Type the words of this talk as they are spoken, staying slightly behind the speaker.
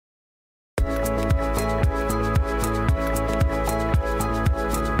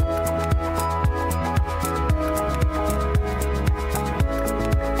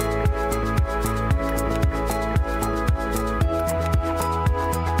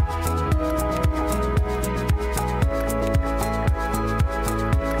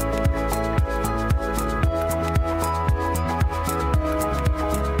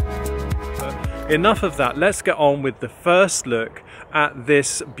enough of that. Let's get on with the first look at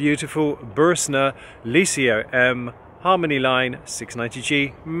this beautiful Bürstner Lyseo M Harmony Line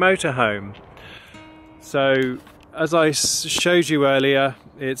 690G motorhome. So as I showed you earlier,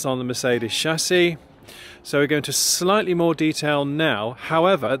 it's on the Mercedes chassis. So we're going to slightly more detail now.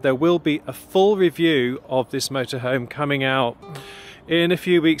 However, there will be a full review of this motorhome coming out in a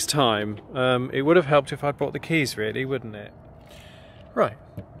few weeks' time. It would have helped if I'd brought the keys, really, wouldn't it? Right,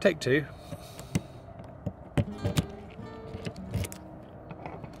 take two.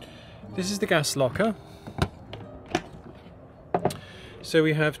 This is the gas locker. So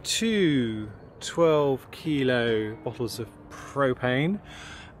we have two 12-kilo bottles of propane,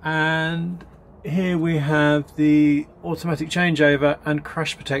 and here we have the automatic changeover and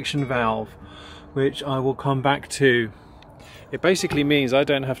crash protection valve, which I will come back to. It basically means I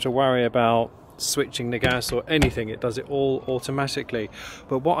don't have to worry about switching the gas or anything. It does it all automatically.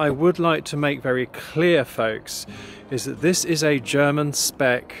 But what I would like to make very clear, folks, is that this is a German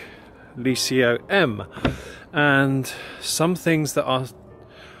spec Lyseo M, and some things that are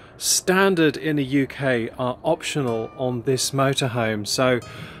standard in the UK are optional on this motorhome. So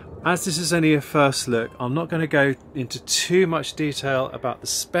as this is only a first look, I'm not going to go into too much detail about the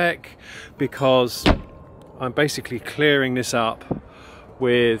spec, because I'm basically clearing this up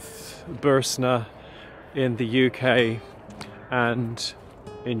with Bürstner in the UK and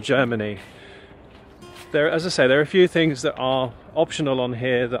in Germany. As I say, there are a few things that are optional on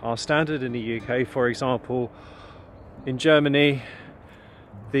here that are standard in the UK. For example, in Germany,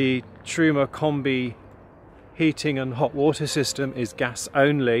 the Truma Combi heating and hot water system is gas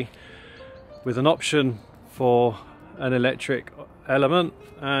only, with an option for an electric element,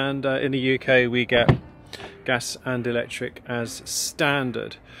 and in the UK we get gas and electric as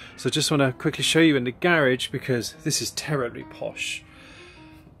standard. So I just want to quickly show you in the garage, because this is terribly posh.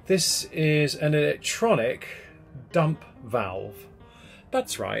 This is an electronic dump valve.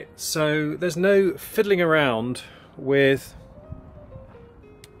 That's right, so there's no fiddling around with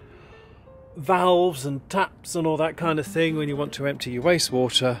valves and taps and all that kind of thing when you want to empty your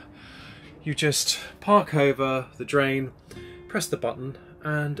wastewater. You just park over the drain, press the button,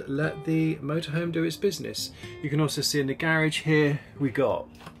 and let the motorhome do its business. You can also see in the garage here we got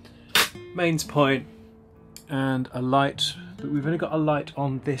mains point and a light, but we've only got a light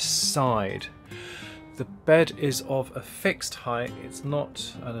on this side. The bed is of a fixed height, it's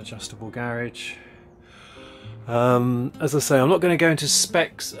not an adjustable garage. As I say, I'm not going to go into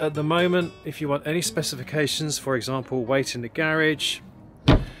specs at the moment. If you want any specifications, for example, weight in the garage,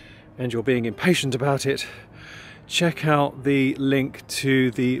 and you're being impatient about it, check out the link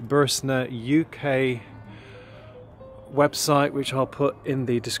to the Bürstner UK website, which I'll put in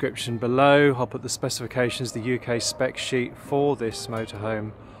the description below. I'll put the specifications, the UK spec sheet for this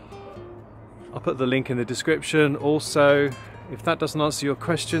motorhome. I'll put the link in the description. Also, if that doesn't answer your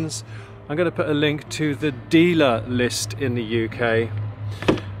questions, I'm going to put a link to the dealer list in the UK,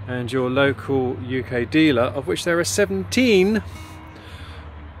 and your local UK dealer, of which there are 17,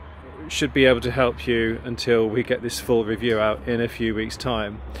 should be able to help you until we get this full review out in a few weeks'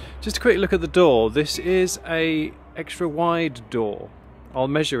 time. Just a quick look at the door. This is a extra wide door. I'll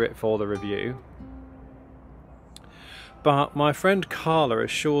measure it for the review, but my friend Carla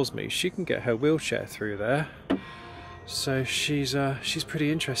assures me she can get her wheelchair through there. So she's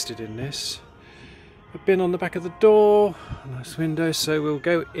pretty interested in this. A bin on the back of the door, a nice window, so we'll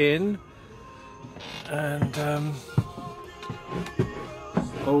go in and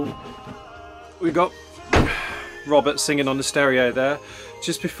oh, we got Robert singing on the stereo there.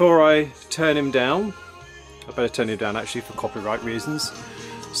 Just before I turn him down, I better turn him down actually for copyright reasons.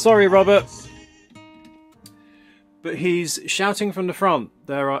 Sorry, Robert. But he's shouting from the front.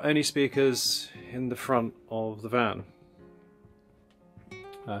 There are only speakers in the front of the van.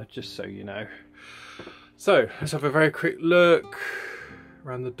 Just so you know. So let's have a very quick look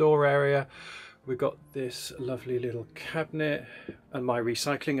around the door area. We've got this lovely little cabinet and my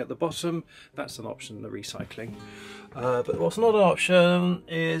recycling at the bottom. That's an option, the recycling. But what's not an option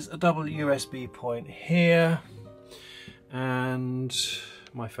is a double USB point here, and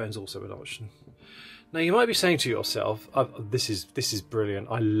my phone's also an option. Now you might be saying to yourself, this is brilliant,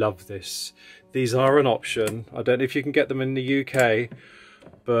 I love this. These are an option. I don't know if you can get them in the UK,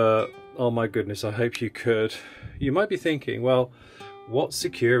 but oh my goodness, I hope you could. You might be thinking, well, what's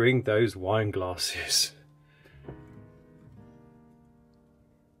securing those wine glasses?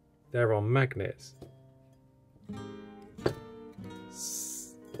 They're on magnets.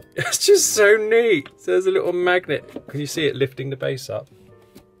 It's just so neat. So there's a little magnet. Can you see it lifting the base up?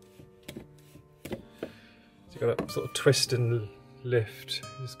 So you've got to sort of twist and lift.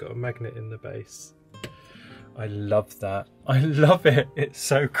 It's got a magnet in the base. I love that. I love it. It's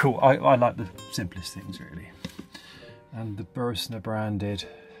so cool. I like the simplest things really. And the Bürstner branded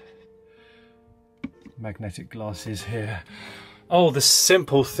magnetic glasses here. Oh, the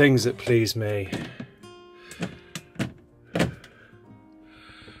simple things that please me.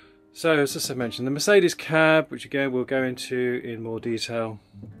 So, as I mentioned, the Mercedes cab, which again we'll go into in more detail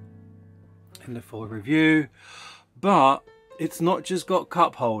in the full review, but it's not just got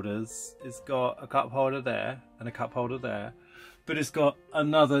cup holders. It's got a cup holder there and a cup holder there, but it's got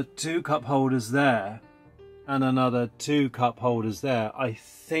another 2 cup holders there and another 2 cup holders there. I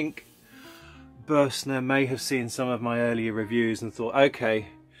think Bürstner may have seen some of my earlier reviews and thought, okay,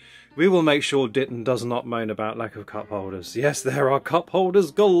 we will make sure Ditton does not moan about lack of cup holders. Yes, there are cup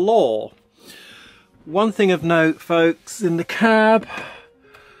holders galore. One thing of note, folks, in the cab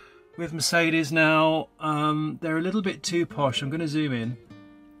with Mercedes now, they're a little bit too posh. I'm going to zoom in.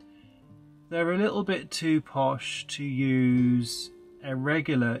 They're a little bit too posh to use a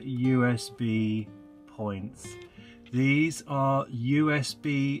regular USB points. These are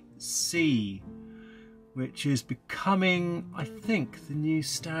USB-C, which is becoming, I think, the new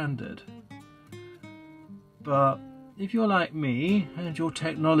standard. But if you're like me and your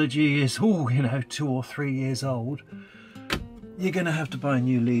technology is, oh, you know, 2 or 3 years old, you're going to have to buy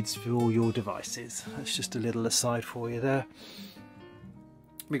new leads for all your devices. That's just a little aside for you there.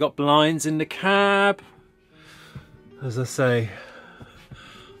 We got blinds in the cab. As I say,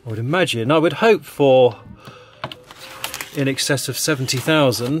 I would imagine, I would hope for in excess of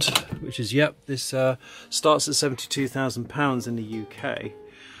 70,000, which is, yep, this starts at £72,000 in the UK.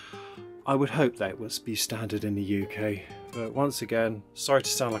 I would hope that would be standard in the UK, but once again, sorry to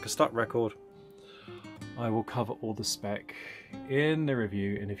sound like a stuck record, I will cover all the spec in the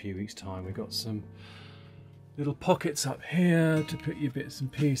review in a few weeks' time. We've got some little pockets up here to put your bits and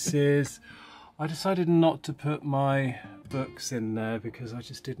pieces. I decided not to put my books in there because I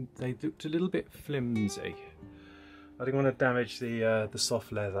just didn't, they looked a little bit flimsy. I didn't want to damage the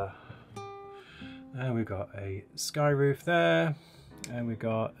soft leather. And we've got a sky roof there, and we've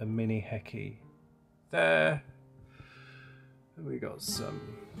got a mini hecky there, and we got some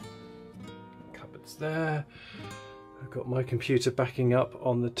cupboards there. I've got my computer backing up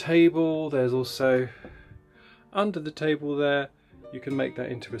on the table. There's also under the table there, you can make that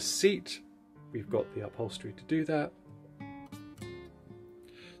into a seat. We've got the upholstery to do that.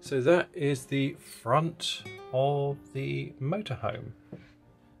 So that is the front of the motorhome.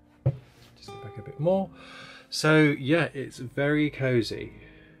 Just go back a bit more. So yeah, it's very cozy.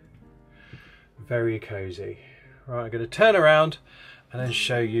 Very cozy. Right, I'm going to turn around and then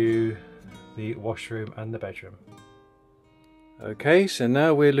show you the washroom and the bedroom. Okay, so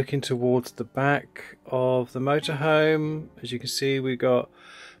now we're looking towards the back of the motorhome. As you can see, we've got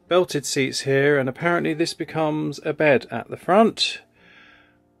belted seats here, and apparently this becomes a bed at the front.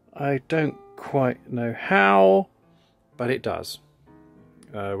 I don't quite know how, but it does.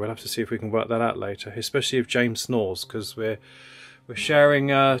 We'll have to see if we can work that out later, especially if James snores, because we're sharing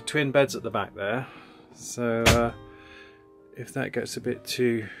twin beds at the back there. So if that gets a bit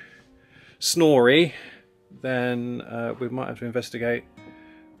too snory, then we might have to investigate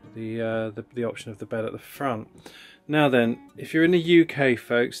the option of the bed at the front. Now then, if you're in the UK,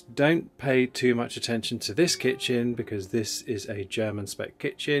 folks, don't pay too much attention to this kitchen because this is a German spec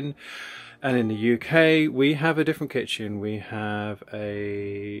kitchen. And in the UK, we have a different kitchen. We have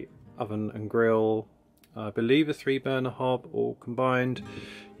a oven and grill, I believe a 3-burner hob, all combined.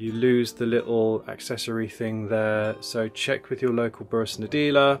 You lose the little accessory thing there. So check with your local Bürstner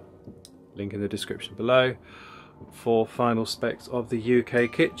dealer, link in the description below, for final specs of the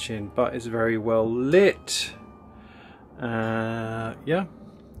UK kitchen. But it's very well lit. Yeah,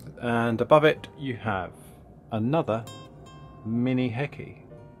 and above it you have another mini hecky.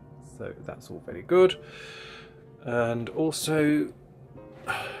 So that's all very good. And also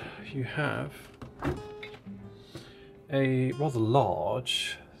you have a rather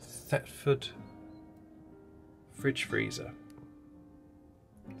large Thetford fridge freezer.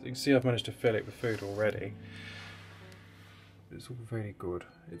 So you can see I've managed to fill it with food already. It's all very good.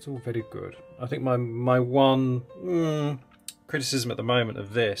 It's all very good. I think my one criticism at the moment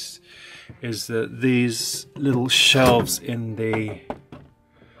of this is that these little shelves in the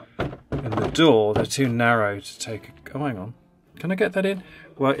door, they're too narrow to take a, oh hang on, can I get that in?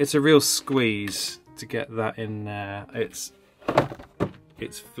 Well, it's a real squeeze to get that in there. It's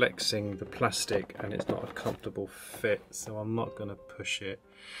flexing the plastic and it's not a comfortable fit, so I'm not going to push it.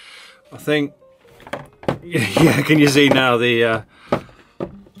 I think, yeah, can you see now the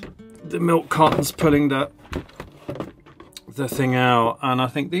milk carton's pulling the the thing out, and I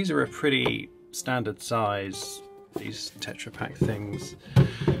think these are a pretty standard size, these Tetra Pak things.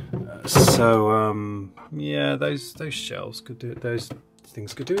 Yeah, those shelves could do it, those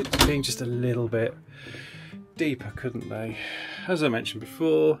things could do it being just a little bit deeper, couldn't they? As I mentioned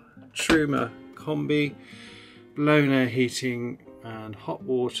before, Truma Combi, blown air heating and hot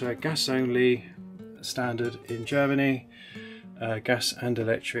water, gas only, standard in Germany, gas and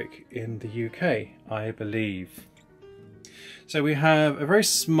electric in the UK, I believe. So we have a very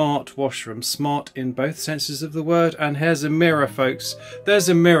smart washroom, smart in both senses of the word, and here's a mirror, folks. There's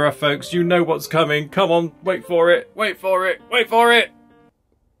a mirror, folks. You know what's coming. Come on, wait for it, wait for it, wait for it.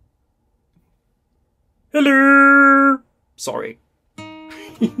 Hello. Sorry.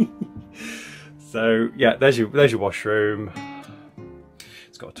 So yeah, there's your washroom.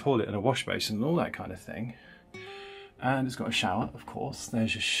 It's got a toilet and a wash basin and all that kind of thing. And it's got a shower, of course.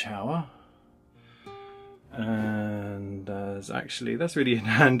 There's your shower. And that's really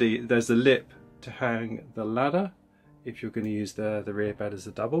handy. There's a lip to hang the ladder if you're going to use the rear bed as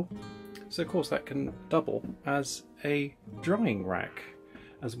a double. So of course that can double as a drying rack,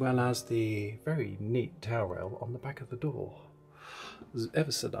 as well as the very neat towel rail on the back of the door. It's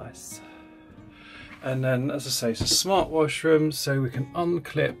ever so nice. And then, as I say, it's a smart washroom, so we can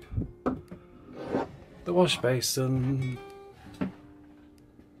unclip the wash basin.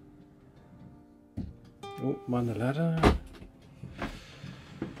 Oh, mind the ladder.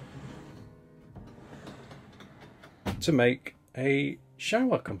 To make a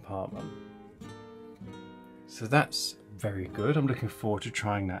shower compartment. So that's very good. I'm looking forward to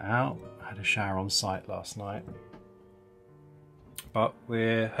trying that out. I had a shower on site last night. But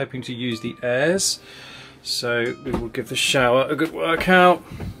we're hoping to use the Aires, so we will give the shower a good workout.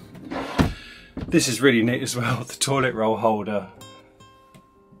 This is really neat as well, the toilet roll holder.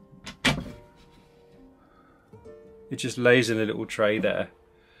 It just lays in a little tray there,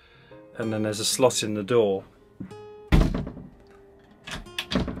 and then there's a slot in the door. To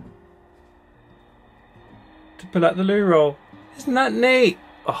pull out the loo roll. Isn't that neat?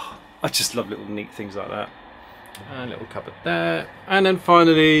 Oh, I just love little neat things like that. And a little cupboard there. And then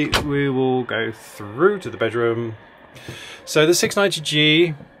finally we will go through to the bedroom. So the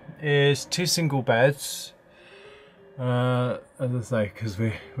 690G is 2 single beds. As I say, because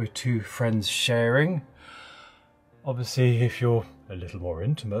we're 2 friends sharing. Obviously, if you're a little more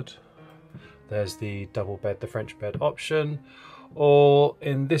intimate, there's the double bed, the French bed option. Or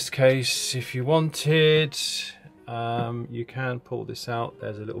in this case, if you wanted, you can pull this out.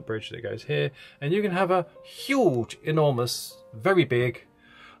 There's a little bridge that goes here, and you can have a huge, enormous, very big,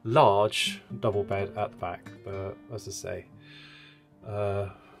 large double bed at the back. But as I say,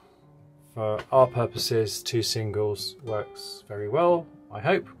 for our purposes, 2 singles works very well, I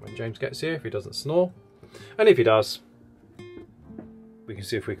hope, when James gets here, if he doesn't snore. And if he does, we can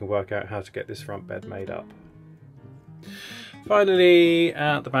see if we can work out how to get this front bed made up. Finally,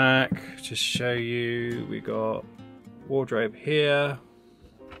 at the back, just show you, we got wardrobe here.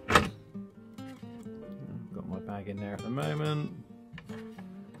 Got my bag in there at the moment.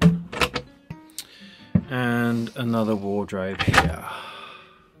 And another wardrobe here.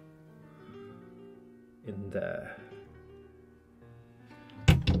 In there.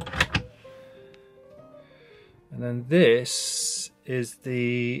 And then this is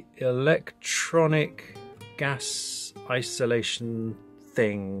the electronic gas isolation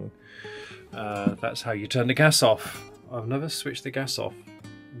thing. That's how you turn the gas off. I've never switched the gas off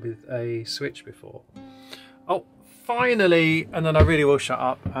with a switch before. Oh, finally! And then I really will shut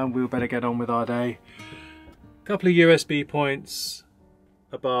up and we'll better get on with our day. A couple of USB points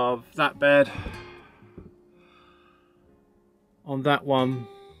above that bed. On that one,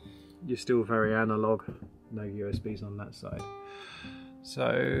 you're still very analog. No USBs on that side.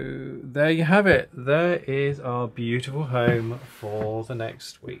 So there you have it. There is our beautiful home for the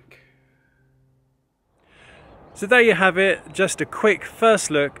next week. So there you have it, just a quick first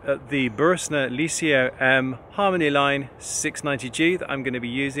look at the Bürstner Lyseo M Harmony Line 690G that I'm going to be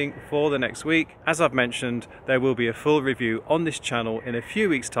using for the next week. As I've mentioned, there will be a full review on this channel in a few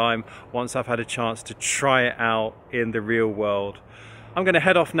weeks' time once I've had a chance to try it out in the real world. I'm going to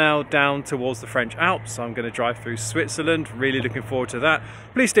head off now down towards the French Alps. I'm going to drive through Switzerland. Really looking forward to that.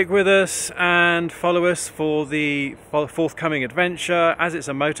 Please stick with us and follow us for the forthcoming adventure. As it's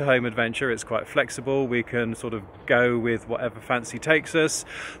a motorhome adventure, it's quite flexible. We can sort of go with whatever fancy takes us.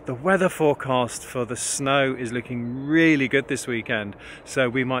 The weather forecast for the snow is looking really good this weekend, so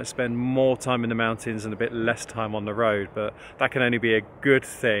we might spend more time in the mountains and a bit less time on the road, but that can only be a good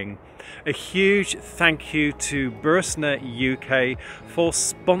thing. A huge thank you to Bürstner UK for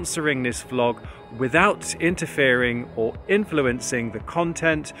sponsoring this vlog without interfering or influencing the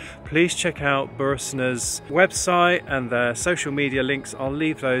content. Please check out Bürstner's website and their social media links. I'll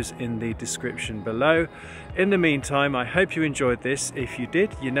leave those in the description below. In the meantime, I hope you enjoyed this. If you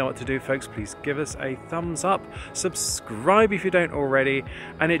did, you know what to do, folks. Please give us a thumbs up, subscribe if you don't already,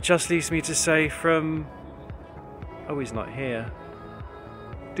 and it just leaves me to say from, oh, he's not here,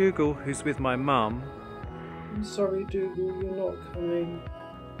 Dougal, who's with my mum. I'm sorry, Dougal, you're not coming.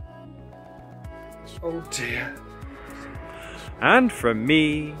 Oh dear. And from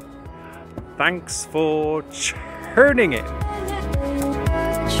me, thanks for churning it.